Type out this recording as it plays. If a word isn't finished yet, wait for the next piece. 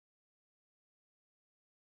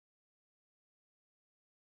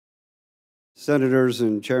Senators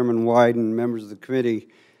and Chairman Wyden, members of the committee,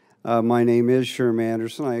 my name is Sherm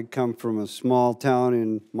Anderson. I come from a small town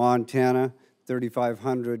in Montana,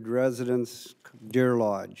 3,500 residents, Deer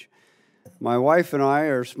Lodge. My wife and I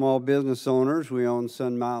are small business owners. We own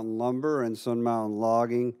Sun Mountain Lumber and Sun Mountain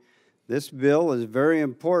Logging. This bill is very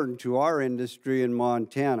important to our industry in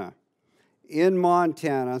Montana. In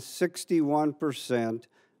Montana, 61%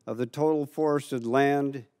 of the total forested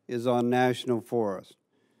land is on national forest.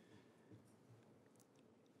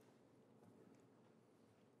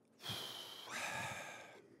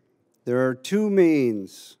 There are two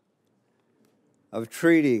means of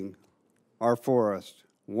treating our forest,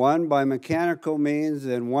 one by mechanical means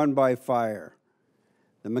and one by fire.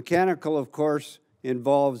 The mechanical, of course,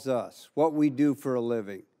 involves us, what we do for a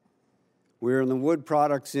living. We're in the wood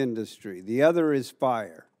products industry. The other is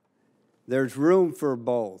fire. There's room for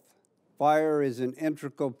both. Fire is an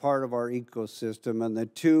integral part of our ecosystem, and the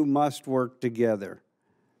two must work together.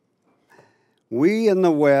 We in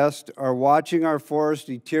the West are watching our forests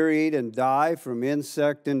deteriorate and die from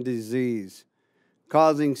insect and disease,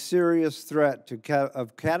 causing serious threat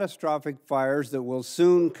of catastrophic fires that will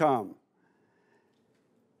soon come,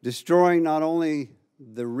 destroying not only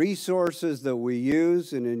the resources that we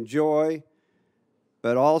use and enjoy,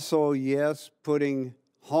 but also, yes, putting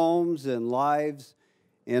homes and lives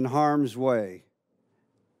in harm's way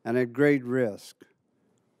and at great risk.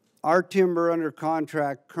 Our timber under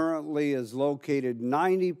contract currently is located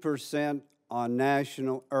 90%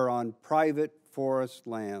 on private forest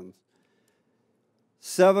lands,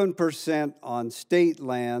 7% on state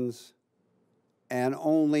lands, and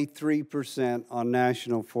only 3% on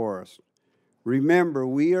national forest. Remember,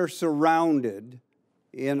 we are surrounded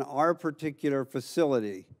in our particular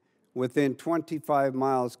facility within 25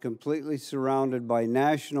 miles, completely surrounded by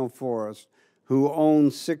national forest, who own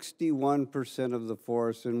 61% of the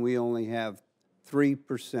forest, and we only have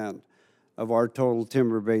 3% of our total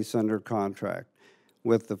timber base under contract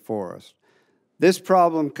with the forest. This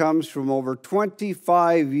problem comes from over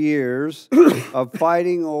 25 years of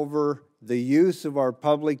fighting over the use of our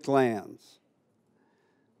public lands.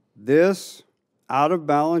 This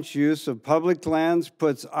out-of-balance use of public lands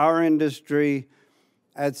puts our industry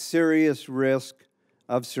at serious risk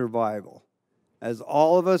of survival. As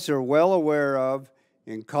all of us are well aware of,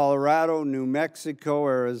 in Colorado, New Mexico,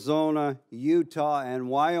 Arizona, Utah, and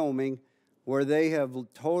Wyoming, where they have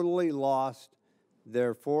totally lost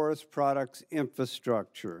their forest products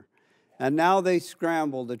infrastructure. And now they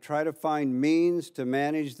scramble to try to find means to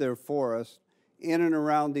manage their forests in and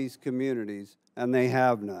around these communities, and they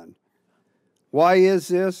have none. Why is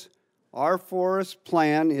this? Our forest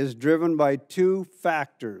plan is driven by two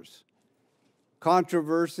factors: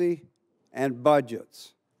 controversy and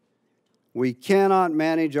budgets. We cannot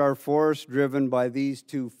manage our forest driven by these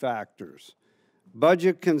two factors.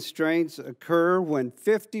 Budget constraints occur when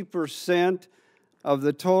 50% of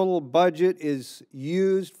the total budget is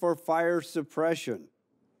used for fire suppression.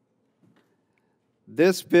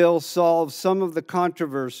 This bill solves some of the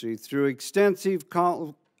controversy through extensive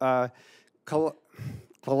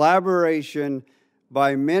collaboration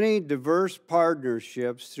by many diverse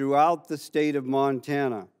partnerships throughout the state of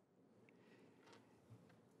Montana.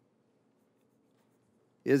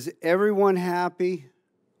 Is everyone happy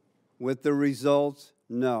with the results?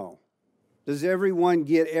 No. Does everyone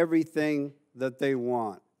get everything that they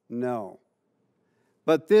want? No.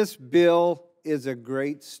 But this bill is a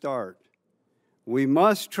great start. We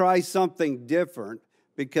must try something different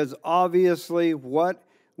because obviously what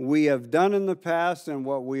we have done in the past and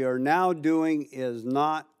what we are now doing is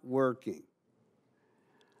not working.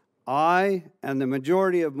 I and the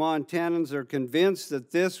majority of Montanans are convinced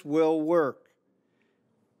that this will work.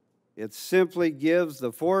 It simply gives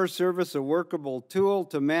the Forest Service a workable tool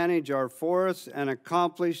to manage our forests and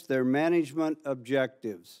accomplish their management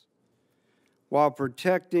objectives, while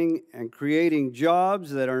protecting and creating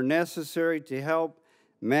jobs that are necessary to help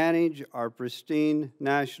manage our pristine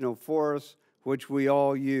national forests, which we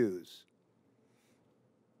all use.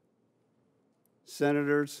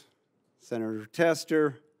 Senators, Senator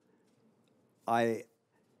Tester, I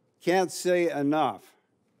can't say enough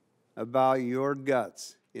about your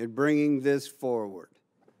guts in bringing this forward.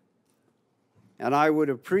 And I would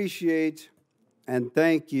appreciate and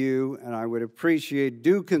thank you, and I would appreciate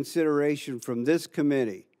due consideration from this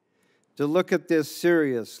committee to look at this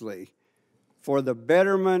seriously for the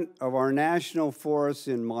betterment of our national forests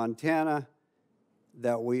in Montana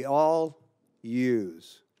that we all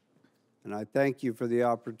use. And I thank you for the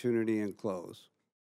opportunity and close.